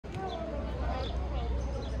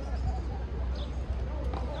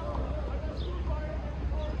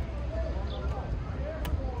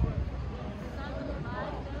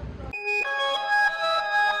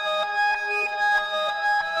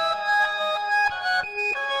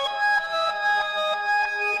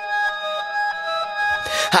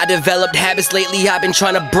I developed habits lately I've been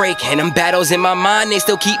trying to break, and them battles in my mind, they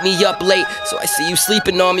still keep me up late. So I see you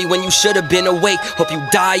sleeping on me when you should have been awake. Hope you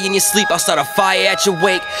die in your sleep, I'll start a fire at your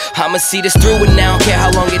wake. I'ma see this through and now, don't care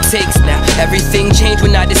how long it takes. Now everything changed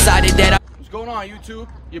when I decided that What's going on, YouTube?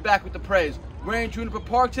 You're back with the Prez. We're in Juniper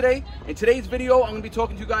Park today. In today's video, I'm going to be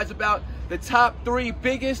talking to you guys about the top 3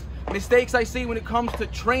 biggest mistakes I see when it comes to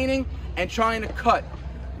training and trying to cut.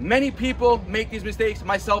 Many people make these mistakes,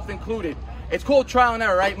 myself included. It's called trial and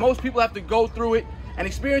error, right? Most people have to go through it and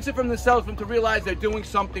experience it from themselves to realize they're doing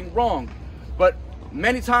something wrong. But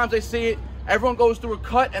many times I see it, everyone goes through a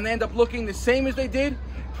cut and they end up looking the same as they did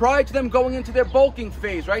prior to them going into their bulking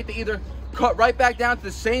phase, right? They either cut right back down to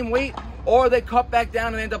the same weight, or they cut back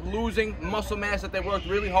down and end up losing muscle mass that they worked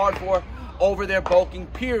really hard for over their bulking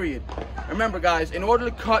period. Remember guys, in order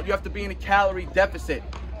to cut, you have to be in a calorie deficit.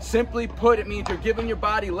 Simply put, it means you're giving your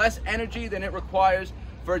body less energy than it requires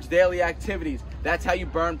for its daily activities. That's how you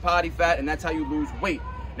burn body fat, and that's how you lose weight.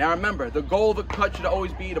 Now remember, the goal of a cut should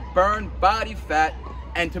always be to burn body fat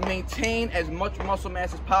and to maintain as much muscle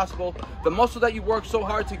mass as possible, the muscle that you work so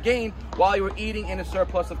hard to gain while you were eating in a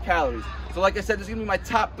surplus of calories. So like I said, this is gonna be my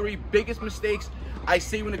top 3 biggest mistakes I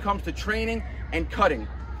see when it comes to training and cutting.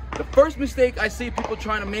 The first mistake I see people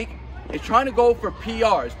trying to make is trying to go for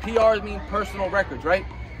PRs. PRs mean personal records, right?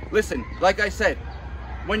 Listen, like I said,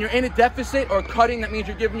 when you're in a deficit or cutting, that means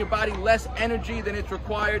you're giving your body less energy than it's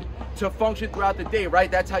required to function throughout the day,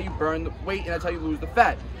 right? That's how you burn the weight and that's how you lose the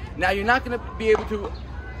fat. Now, you're not going to be able to,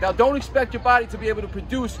 now don't expect your body to be able to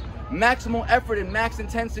produce maximal effort and max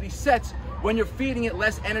intensity sets when you're feeding it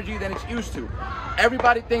less energy than it's used to.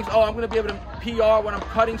 Everybody thinks, oh, I'm going to be able to PR when I'm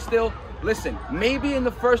cutting still. Listen, maybe in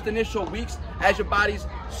the first initial weeks as your body's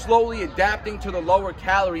slowly adapting to the lower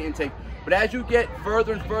calorie intake. But as you get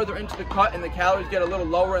further and further into the cut and the calories get a little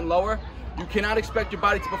lower and lower, you cannot expect your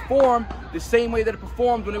body to perform the same way that it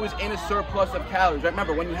performed when it was in a surplus of calories. Right?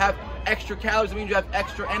 Remember, when you have extra calories, it means you have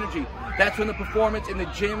extra energy. That's when the performance in the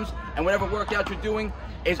gyms and whatever workout you're doing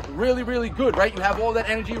is really, really good, right? You have all that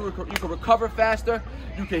energy, you can recover faster,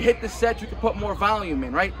 you can hit the sets, you can put more volume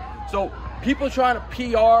in, right? So people trying to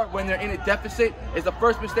PR when they're in a deficit is the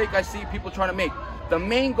first mistake I see people trying to make. The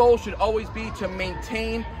main goal should always be to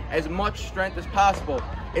maintain as much strength as possible.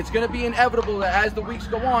 It's going to be inevitable that as the weeks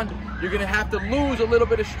go on, you're going to have to lose a little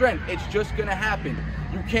bit of strength. It's just going to happen.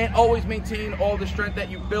 You can't always maintain all the strength that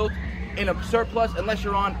you built in a surplus unless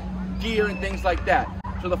you're on gear and things like that.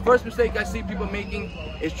 So the first mistake I see people making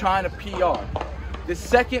is trying to PR. The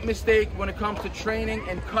second mistake when it comes to training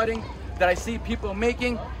and cutting that I see people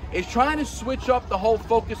making is trying to switch up the whole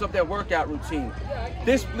focus of their workout routine.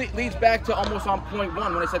 This leads back to almost on point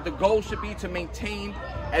 1 when I said the goal should be to maintain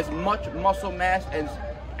as much muscle mass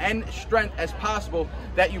and strength as possible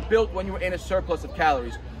that you built when you were in a surplus of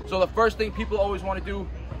calories. So the first thing people always want to do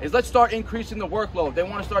is let's start increasing the workload. They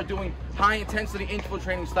want to start doing high intensity interval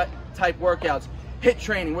training type workouts, HIIT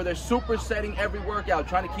training where they're supersetting every workout,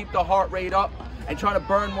 trying to keep the heart rate up and trying to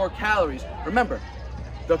burn more calories. Remember,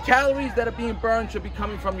 the calories that are being burned should be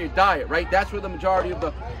coming from your diet, right? That's where the majority of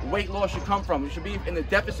the weight loss should come from. It should be in the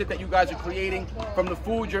deficit that you guys are creating from the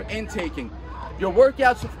food you're intaking. Your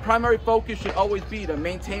workout's primary focus should always be to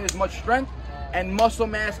maintain as much strength and muscle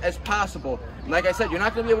mass as possible. And like I said, you're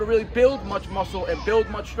not going to be able to really build much muscle and build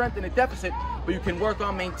much strength in a deficit, but you can work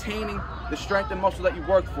on maintaining the strength and muscle that you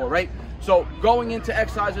worked for, right? So going into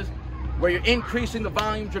exercises where you're increasing the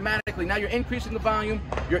volume dramatically. Now you're increasing the volume,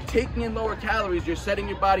 you're taking in lower calories, you're setting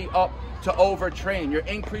your body up to overtrain. You're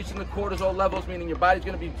increasing the cortisol levels, meaning your body's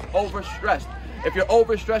gonna be overstressed. If you're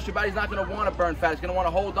overstressed, your body's not gonna wanna burn fat. It's gonna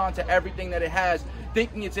wanna hold on to everything that it has,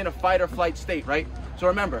 thinking it's in a fight or flight state, right? So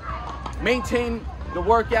remember, maintain the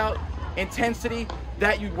workout intensity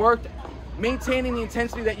that you worked. Maintaining the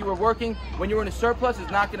intensity that you were working when you were in a surplus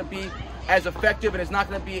is not gonna be as effective and it's not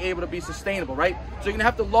going to be able to be sustainable, right? So you're going to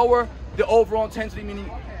have to lower the overall intensity, meaning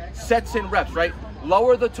sets and reps, right?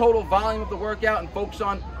 Lower the total volume of the workout and focus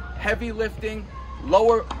on heavy lifting,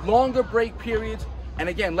 longer break periods, and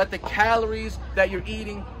again, let the calories that you're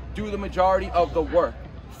eating do the majority of the work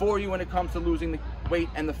for you when it comes to losing the weight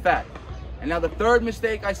and the fat. And now the third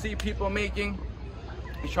mistake I see people making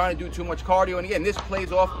is trying to do too much cardio. And again, this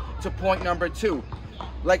plays off to point number 2.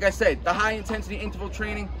 Like I said, the high intensity interval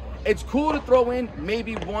training, it's cool to throw in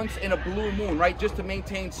maybe once in a blue moon, right? Just to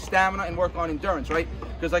maintain stamina and work on endurance, right?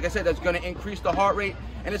 Because like I said, that's going to increase the heart rate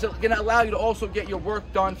and it's going to allow you to also get your work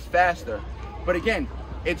done faster. But again,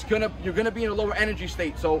 you're going to be in a lower energy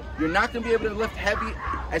state. So you're not going to be able to lift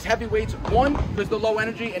heavy weights. One, because the low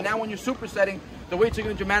energy, and now when you're supersetting, the weights are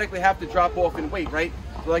going to dramatically have to drop off in weight, right?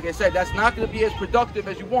 So like I said, that's not going to be as productive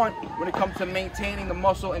as you want when it comes to maintaining the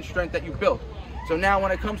muscle and strength that you built. So now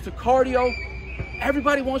when it comes to cardio,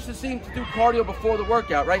 everybody wants to seem to do cardio before the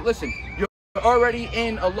workout, right? Listen, you're already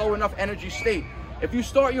in a low enough energy state. If you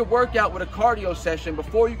start your workout with a cardio session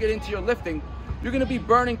before you get into your lifting, you're gonna be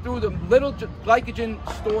burning through the little glycogen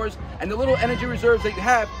stores and the little energy reserves that you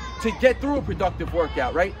have to get through a productive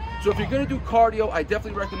workout, right? So if you're gonna do cardio, I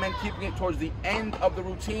definitely recommend keeping it towards the end of the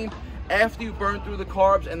routine after you burn through the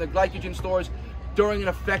carbs and the glycogen stores during an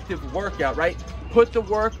effective workout, right? Put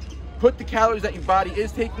the calories that your body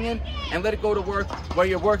is taking in and let it go to work where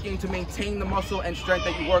you're working to maintain the muscle and strength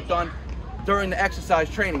that you worked on during the exercise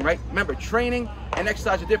training, right? Remember, training and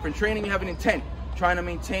exercise are different. Training, you have an intent, trying to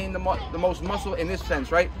maintain the most muscle in this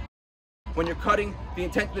sense, right? When you're cutting, the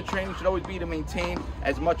intent of the training should always be to maintain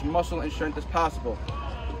as much muscle and strength as possible.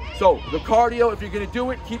 So the cardio, if you're gonna do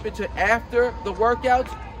it, keep it to after the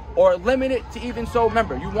workouts or limit it to even so.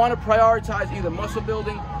 Remember, you wanna prioritize either muscle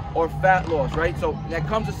building or fat loss, right? So that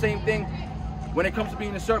comes the same thing when it comes to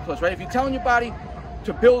being a surplus, right? If you're telling your body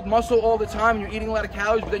to build muscle all the time and you're eating a lot of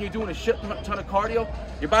calories, but then you're doing a shit ton of cardio,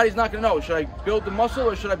 your body's not gonna know, should I build the muscle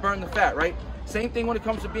or should I burn the fat, right? Same thing when it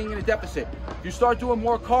comes to being in a deficit. If you start doing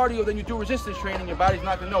more cardio than you do resistance training, your body's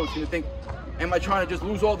not gonna know. It's gonna think, am I trying to just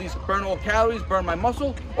lose all these, burn all calories, burn my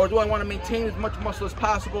muscle, or do I wanna maintain as much muscle as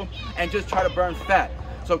possible and just try to burn fat?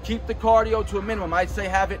 So keep the cardio to a minimum. I'd say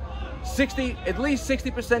have it at least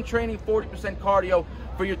 60% training, 40% cardio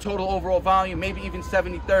for your total overall volume, maybe even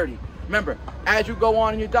 70-30. Remember, as you go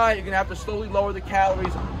on in your diet, you're gonna have to slowly lower the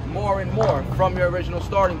calories more and more from your original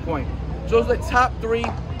starting point. So those are the top 3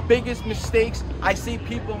 biggest mistakes I see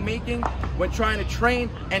people making when trying to train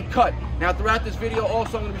and cut. Now throughout this video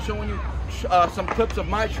also I'm going to be showing you some clips of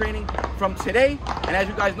my training from today, and as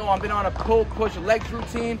you guys know, I've been on a pull push legs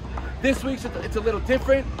routine. This week's it's a little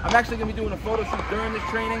different. I'm actually going to be doing a photo shoot during this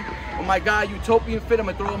training with my guy Utopian Fit. I'm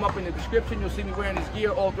going to throw him up in the description. You'll see me wearing his gear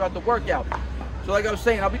all throughout the workout. So like I was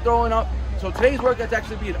saying, I'll be throwing up. So today's workout's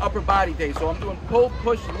actually be an upper body day. So I'm doing pull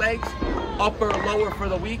push legs, upper lower for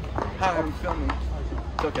the week. Hi, I'm filming.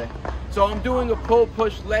 It's okay. So I'm doing a pull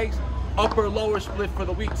push legs, upper lower split for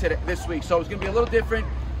the week this week. So it's gonna be a little different.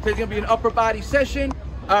 Today's gonna be an upper body session.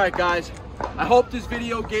 All right, guys. I hope this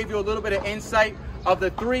video gave you a little bit of insight of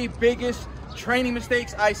the 3 biggest training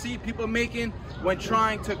mistakes I see people making when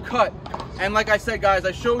trying to cut. And like I said, guys,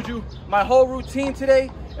 I showed you my whole routine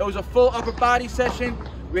today. It was a full upper body session.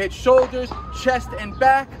 We had shoulders, chest, and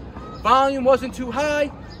back. Volume wasn't too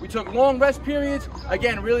high. We took long rest periods.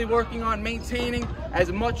 Again, really working on maintaining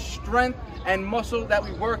as much strength and muscle that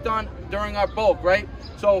we worked on during our bulk, right?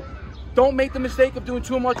 So don't make the mistake of doing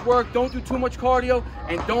too much work. Don't do too much cardio,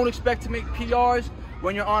 and don't expect to make PRs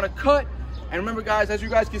when you're on a cut. And remember, guys, as you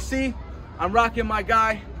guys can see, I'm rocking my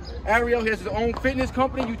guy Ariel. He has his own fitness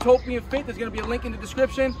company, Utopian Fit. There's gonna be a link in the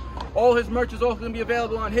description. All his merch is also gonna be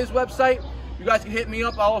available on his website. You guys can hit me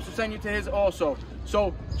up. I'll also send you to his also.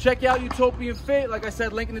 So check out Utopian Fit. Like I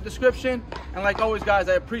said, link in the description. And like always, guys,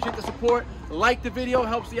 I appreciate the support. Like the video,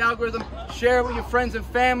 helps the algorithm. Share it with your friends and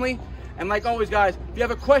family. And like always, guys, if you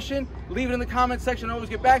have a question, leave it in the comment section. I'll always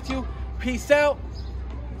get back to you. Peace out.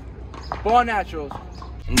 BARNATURALS.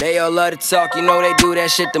 They all love to talk, you know they do that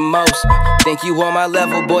shit the most. Think you on my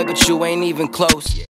level, boy, but you ain't even close.